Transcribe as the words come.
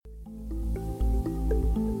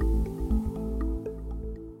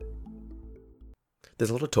There's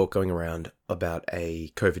a lot of talk going around about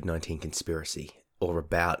a COVID-19 conspiracy, or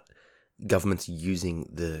about governments using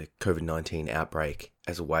the COVID-19 outbreak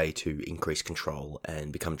as a way to increase control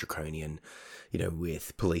and become draconian,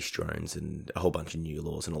 with police drones and a whole bunch of new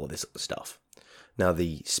laws and all of this sort of stuff. Now,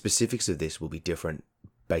 the specifics of this will be different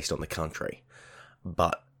based on the country,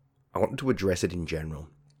 but I wanted to address it in general.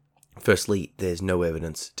 Firstly, there's no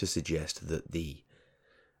evidence to suggest that the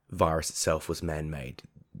virus itself was man-made.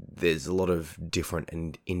 There's a lot of different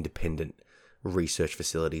and independent research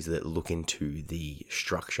facilities that look into the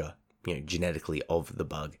structure, genetically of the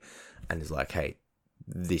bug, and is like, hey,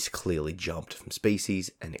 this clearly jumped from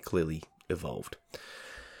species and it clearly evolved.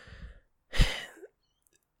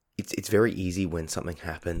 It's very easy when something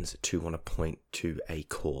happens to want to point to a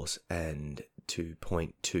cause and to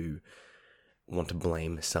want to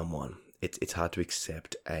blame someone. It's hard to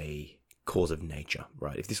accept a cause of nature,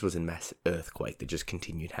 right? If this was a mass earthquake that just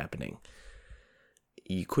continued happening,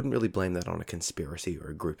 you couldn't really blame that on a conspiracy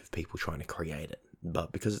or a group of people trying to create it.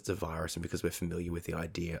 But because it's a virus and because we're familiar with the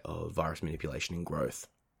idea of virus manipulation and growth,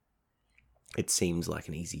 it seems like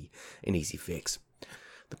an easy fix.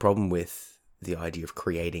 The problem with the idea of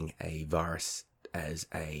creating a virus as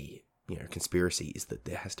a conspiracy is that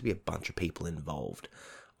there has to be a bunch of people involved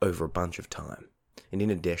over a bunch of time. And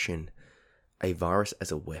in addition, a virus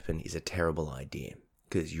as a weapon is a terrible idea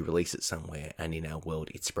because you release it somewhere and in our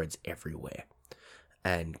world it spreads everywhere.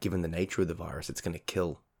 And given the nature of the virus, it's going to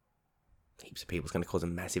kill heaps of people. It's going to cause a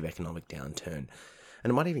massive economic downturn.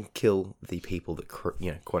 And it might even kill the people that,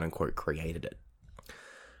 quote unquote, created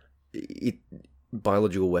it.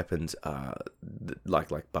 Biological weapons are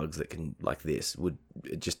like bugs that can, like this, would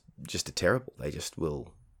just are terrible. They just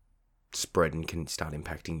will spread and can start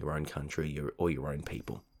impacting your own country or your own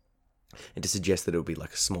people. And to suggest that it would be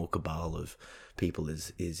like a small cabal of people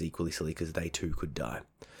is equally silly because they too could die.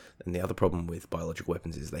 And the other problem with biological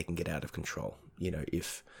weapons is they can get out of control.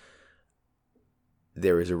 If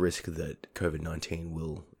there is a risk that COVID-19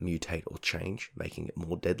 will mutate or change, making it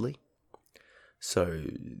more deadly. So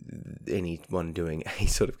anyone doing a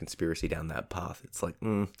sort of conspiracy down that path, it's like,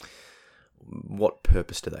 what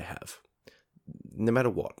purpose do they have? No matter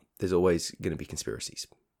what, there's always going to be conspiracies.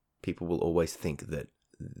 People will always think that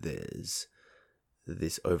there's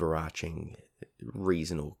this overarching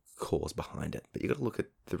reason or cause behind it, but you got to look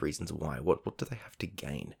at the reasons why. What do they have to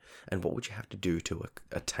gain, and what would you have to do to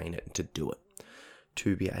attain it and to do it?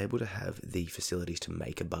 To be able to have the facilities to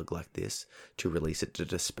make a bug like this, to release it, to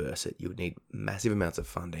disperse it, you would need massive amounts of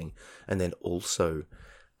funding, and then also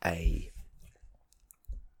a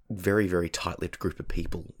very, very tight-lipped group of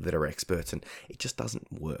people that are experts, and it just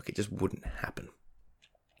doesn't work. It just wouldn't happen.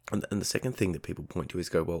 And the second thing that people point to is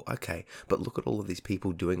go, well, okay, but look at all of these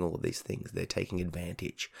people doing all of these things. They're taking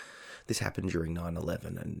advantage. This happened during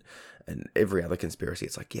 9/11 and every other conspiracy.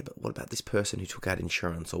 It's like, yeah, but what about this person who took out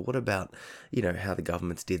insurance? Or what about, how the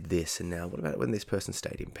governments did this? And now what about when this person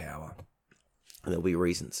stayed in power? And there'll be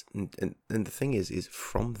reasons. And the thing is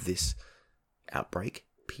from this outbreak,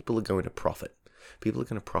 people are going to profit. People are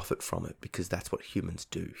going to profit from it because that's what humans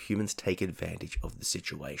do. Humans take advantage of the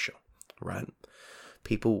situation, right?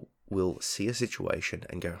 People will see a situation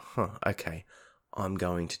and go, okay, I'm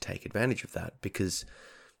going to take advantage of that because,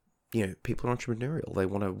 people are entrepreneurial. They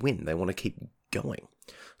want to win. They want to keep going.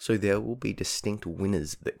 So there will be distinct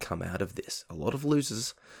winners that come out of this. A lot of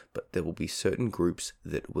losers, but there will be certain groups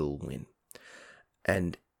that will win.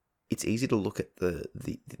 And it's easy to look at the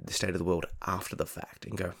state of the world after the fact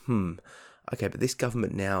and go, okay, but this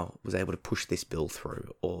government now was able to push this bill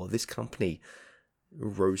through, or this company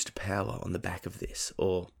rose to power on the back of this,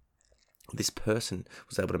 or this person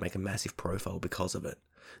was able to make a massive profile because of it.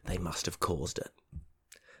 They must have caused it.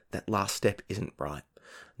 That last step isn't right.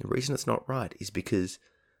 The reason it's not right is because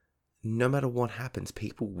no matter what happens,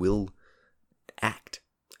 people will act,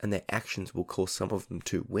 and their actions will cause some of them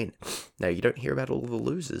to win. Now, you don't hear about all the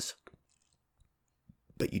losers,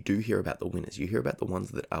 but you do hear about the winners. You hear about the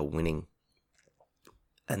ones that are winning,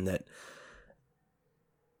 and that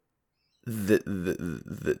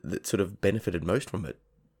sort of benefited most from it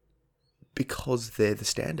because they're the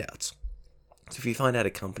standouts. So if you find out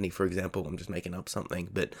a company, for example, I'm just making up something,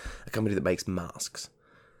 but a company that makes masks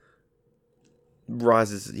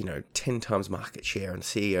rises, 10 times market share, and the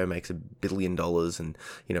CEO makes $1 billion, and,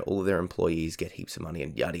 all of their employees get heaps of money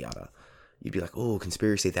and yada yada. You'd be like, oh,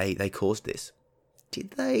 conspiracy, they caused this.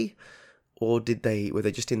 Did they? Or were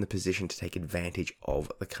they just in the position to take advantage of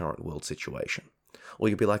the current world situation? Or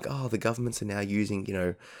you'd be like, oh, the governments are now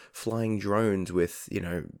using, flying drones with,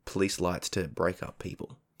 police lights to break up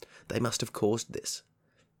people. They must have caused this.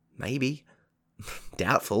 Maybe.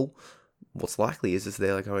 Doubtful. what's likely is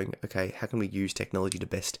they're going, okay, how can we use technology to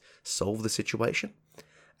best solve the situation?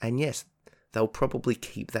 And yes, they'll probably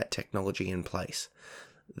keep that technology in place.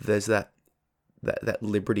 There's that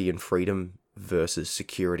liberty and freedom versus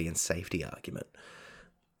security and safety argument.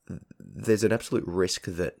 There's an absolute risk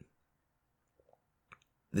that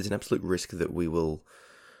we will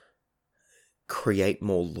create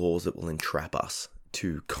more laws that will entrap us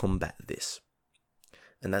to combat this.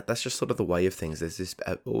 And that's just sort of the way of things. There's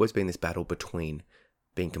always been this battle between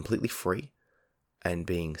being completely free and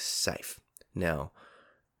being safe. Now,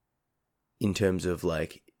 in terms of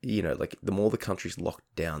like the more the country's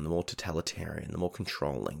locked down, the more totalitarian, the more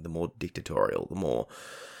controlling, the more dictatorial, the more,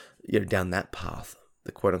 down that path,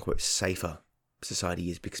 the quote unquote safer society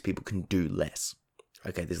is, because people can do less.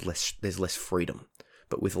 Okay, there's less freedom.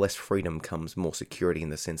 But with less freedom comes more security, in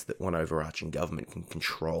the sense that one overarching government can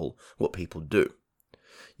control what people do.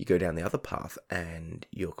 You go down the other path and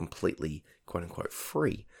you're completely, quote unquote,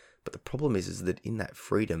 free. But the problem is that in that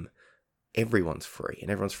freedom, everyone's free, and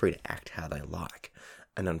everyone's free to act how they like.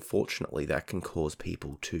 And unfortunately, that can cause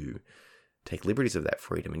people to take liberties of that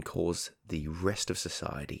freedom and cause the rest of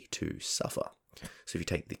society to suffer. So if you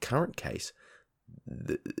take the current case,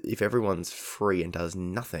 if everyone's free and does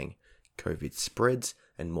nothing, COVID spreads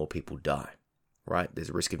and more people die, right? There's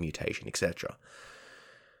a risk of mutation, etc.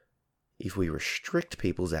 If we restrict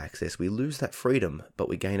people's access, we lose that freedom, but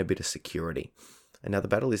we gain a bit of security. And now the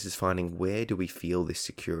battle is finding, where do we feel this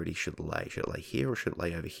security should lay? Should it lay here, or should it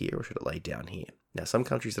lay over here, or should it lay down here? Now, some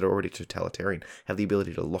countries that are already totalitarian have the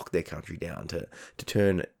ability to lock their country down, to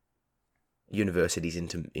turn universities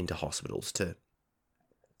into hospitals, to,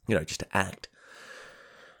 just to act.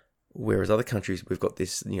 Whereas other countries, we've got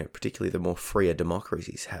this, particularly the more freer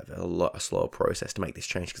democracies, have a slower process to make this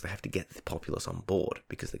change, because they have to get the populace on board,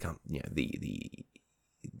 because they can't, the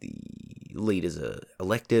leaders are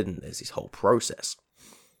elected, and there's this whole process.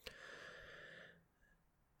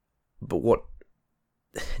 But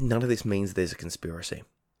none of this means there's a conspiracy.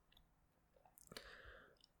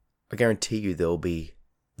 I guarantee you the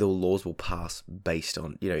laws will pass based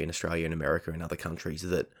on, in Australia and America and other countries,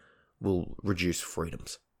 that will reduce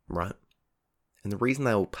freedoms, right? And the reason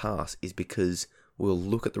they will pass is because we'll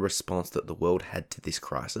look at the response that the world had to this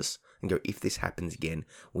crisis and go, if this happens again,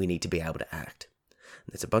 we need to be able to act.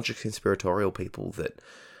 And there's a bunch of conspiratorial people that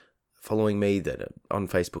following me, that are on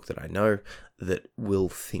Facebook, that I know, that will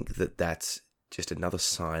think that that's just another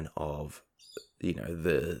sign of,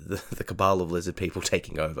 the cabal of lizard people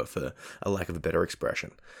taking over, for a lack of a better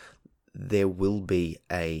expression. There will be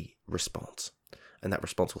a response, and that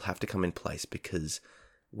response will have to come in place, because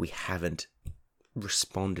we haven't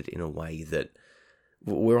responded in a way that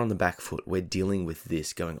we're on the back foot. We're dealing with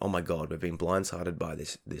this going, oh my God, we've been blindsided by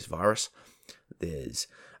this virus. There's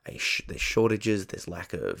shortages, there's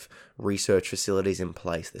lack of research facilities in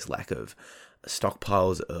place, there's lack of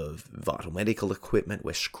stockpiles of vital medical equipment.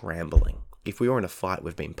 We're scrambling. If we were in a fight,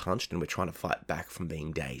 we've been punched, and we're trying to fight back from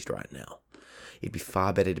being dazed right now. It'd be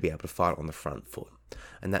far better to be able to fight on the front foot.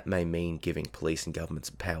 And that may mean giving police and governments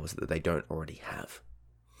powers that they don't already have.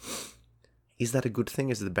 Is that a good thing?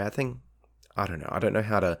 Is it a bad thing? I don't know. I don't know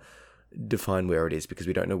how to define where it is, because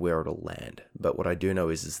we don't know where it'll land. But what I do know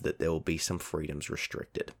is that there will be some freedoms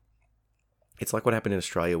restricted. It's like what happened in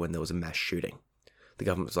Australia when there was a mass shooting. The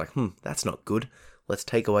government was like, that's not good. Let's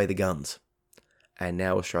take away the guns. And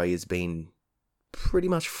now Australia's been pretty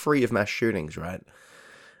much free of mass shootings, right?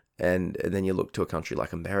 And then you look to a country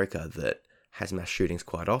like America that has mass shootings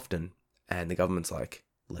quite often, and the government's like,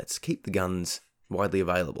 let's keep the guns widely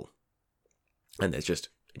available. And it just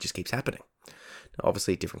keeps happening. Now,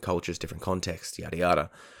 obviously, different cultures, different contexts, yada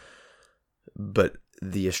yada. But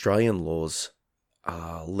the Australian laws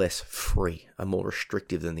are less free, are more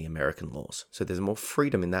restrictive than the American laws. So there's more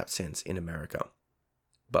freedom in that sense in America.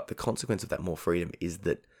 But the consequence of that more freedom is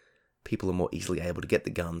that people are more easily able to get the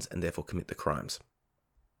guns and therefore commit the crimes.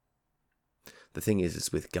 The thing is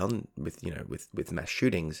with mass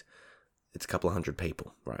shootings, it's a couple of hundred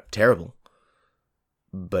people, right? Terrible.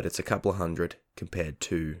 But it's a couple of hundred compared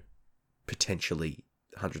to potentially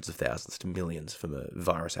hundreds of thousands to millions from a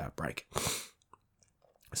virus outbreak.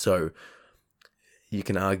 So you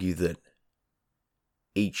can argue that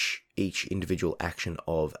each individual action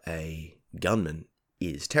of a gunman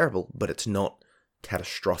is terrible, but it's not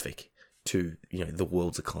catastrophic to, the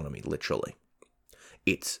world's economy, literally.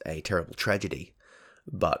 It's a terrible tragedy,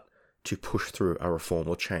 but to push through a reform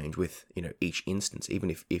or change with, each instance, even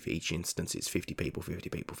if each instance is 50 people, 50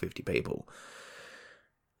 people, 50 people,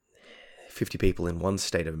 50 people in one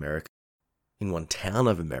state of America, in one town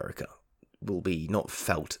of America, will be not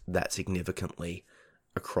felt that significantly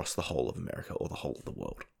across the whole of America or the whole of the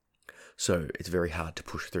world. So it's very hard to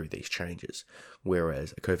push through these changes,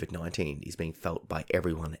 whereas COVID-19 is being felt by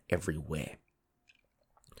everyone everywhere,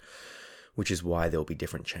 which is why there'll be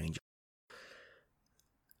different changes.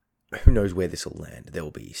 Who knows where this will land? There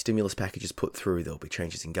will be stimulus packages put through, there'll be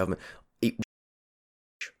changes in government.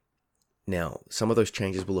 Now, some of those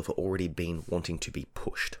changes will have already been wanting to be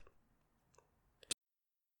pushed.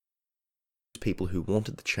 People who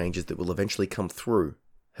wanted the changes that will eventually come through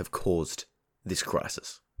have caused this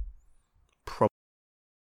crisis.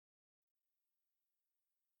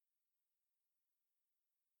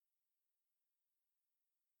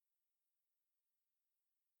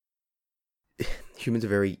 Humans are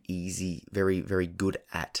very easy, very, very good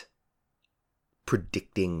at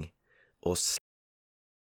predicting or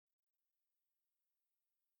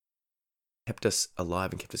kept us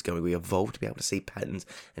alive and kept us going. We evolved to be able to see patterns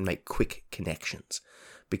and make quick connections.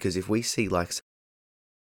 Because if we see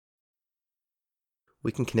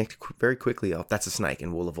we can connect very quickly, oh, that's a snake,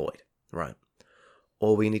 and we'll avoid, right?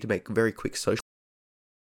 Or we need to make very quick social.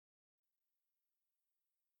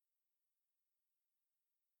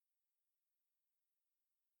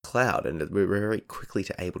 Cloud, and we're very quickly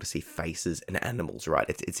able to see faces and animals, right?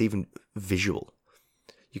 It's even visual.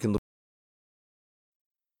 You can look.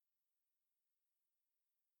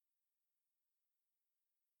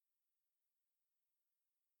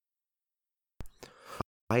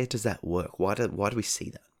 Why does that work? Why do we see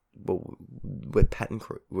that? Well, we're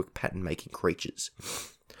pattern making creatures.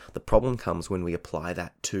 The problem comes when we apply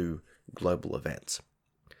that to global events.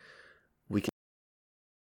 We can.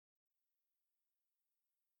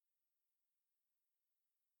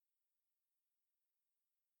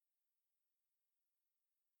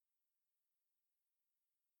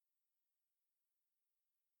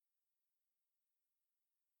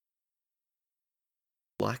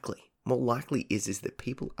 More likely is that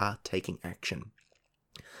people are taking action.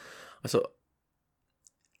 So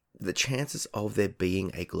the chances of there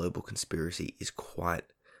being a global conspiracy is quite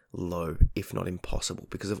low, if not impossible,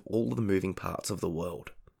 because of all the moving parts of the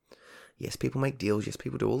world. Yes, people make deals. Yes,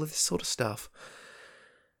 people do all of this sort of stuff,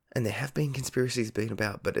 and there have been conspiracies being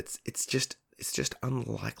about, but it's just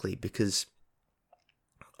unlikely because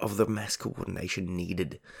of the mass coordination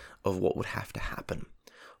needed of what would have to happen.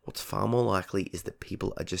 What's far more likely is that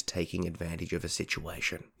people are just taking advantage of a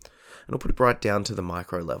situation. And I'll put it right down to the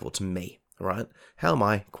micro level, to me, right? How am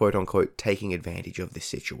I, quote unquote, taking advantage of this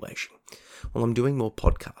situation? Well, I'm doing more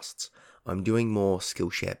podcasts. I'm doing more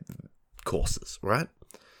Skillshare courses, right?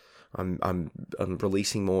 I'm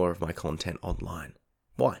releasing more of my content online.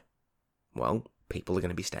 Why? Well, people are going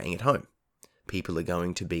to be staying at home. People are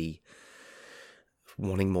going to be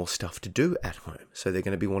wanting more stuff to do at home. So they're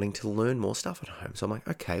going to be wanting to learn more stuff at home. So I'm like,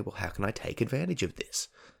 okay, well, how can I take advantage of this?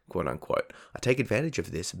 Quote unquote. I take advantage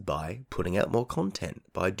of this by putting out more content,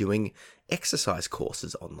 by doing exercise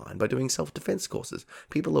courses online, by doing self-defense courses.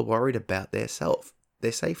 People are worried about their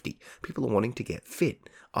safety. People are wanting to get fit.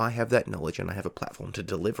 I have that knowledge and I have a platform to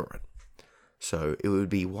deliver it. So it would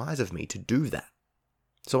be wise of me to do that.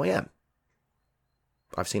 So I am.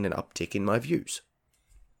 I've seen an uptick in my views.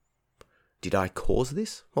 Did I cause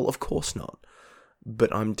this? Well, of course not.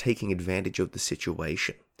 But I'm taking advantage of the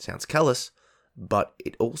situation. Sounds callous, but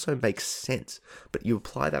it also makes sense. But you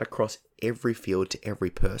apply that across every field to every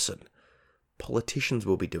person. Politicians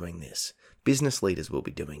will be doing this. Business leaders will be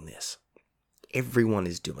doing this. Everyone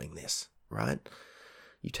is doing this, right?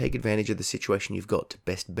 You take advantage of the situation you've got to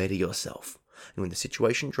best better yourself. And when the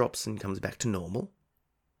situation drops and comes back to normal,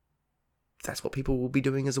 that's what people will be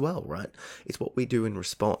doing as well, right? It's what we do in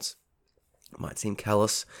response. It might seem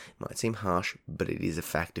callous, it might seem harsh, but it is a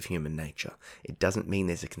fact of human nature. It doesn't mean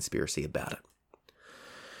there's a conspiracy about it.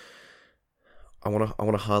 I want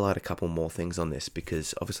to highlight a couple more things on this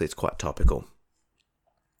because obviously it's quite topical.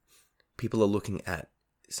 People are looking at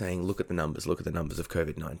saying, look at the numbers of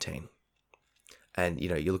COVID-19. And,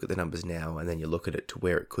 you look at the numbers now and then you look at it to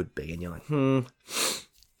where it could be and you're like, do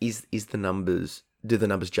the numbers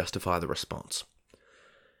justify the response?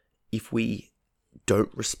 If we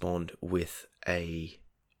don't respond with a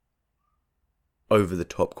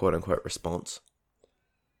over-the-top, quote-unquote, response,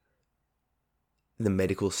 the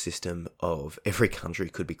medical system of every country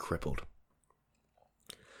could be crippled.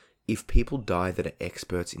 If people die that are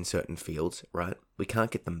experts in certain fields, right, we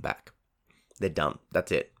can't get them back. They're done.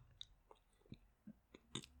 That's it.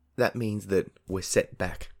 That means that we're set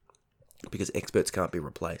back because experts can't be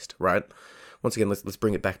replaced, right? Once again, let's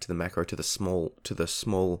bring it back to the macro, to the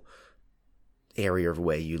small area of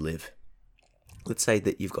where you live. Let's say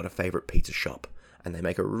that you've got a favorite pizza shop and they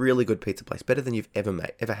make a really good pizza place, better than you've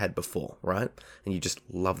ever had before, right? And you just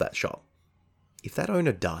love that shop. If that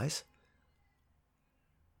owner dies,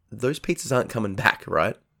 those pizzas aren't coming back,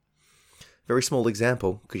 right? Very small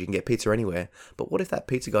example, because you can get pizza anywhere. But what if that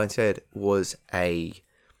pizza guy instead was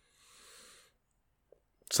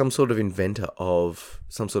some sort of inventor of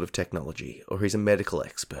some sort of technology, or he's a medical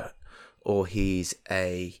expert, or he's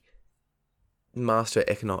a master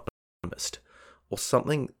economist, or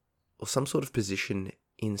something, or some sort of position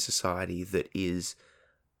in society that is,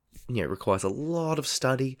 requires a lot of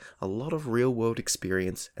study, a lot of real world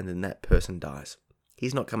experience, and then that person dies.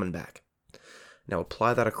 He's not coming back. Now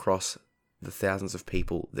apply that across the thousands of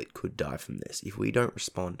people that could die from this. If we don't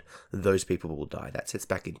respond, those people will die. That sets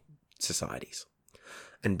back in societies.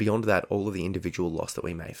 And beyond that, all of the individual loss that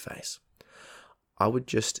we may face. I would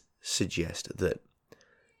just suggest that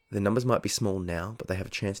the numbers might be small now, but they have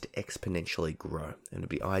a chance to exponentially grow. And it would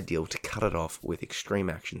be ideal to cut it off with extreme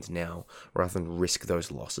actions now rather than risk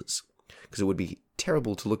those losses. Because it would be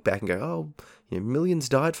terrible to look back and go, millions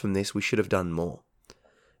died from this, we should have done more.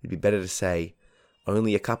 It'd be better to say,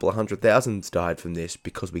 only a couple of 100,000 died from this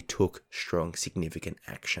because we took strong, significant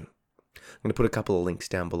action. I'm going to put a couple of links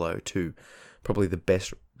down below to probably the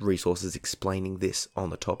best resources explaining this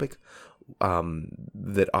on the topic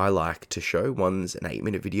that I like to show. One's an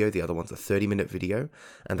 8-minute video, the other one's a 30-minute video,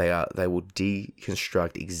 and they will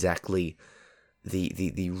deconstruct exactly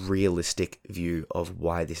the realistic view of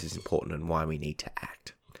why this is important and why we need to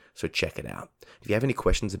act. So check it out. If you have any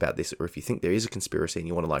questions about this, or if you think there is a conspiracy and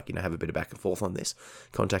you want to have a bit of back and forth on this,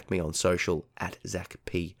 contact me on social at Zach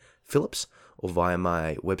P. Phillips or via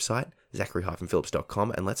my website,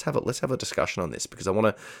 zachary-phillips.com, and let's have a discussion on this, because I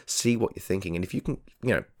want to see what you're thinking. And if you can,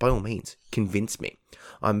 by all means, convince me.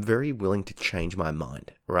 I'm very willing to change my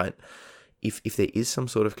mind, right? If there is some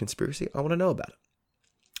sort of conspiracy, I want to know about it.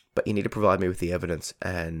 But you need to provide me with the evidence,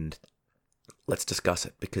 and let's discuss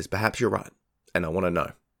it, because perhaps you're right, and I want to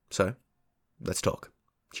know. So, let's talk.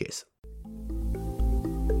 Cheers.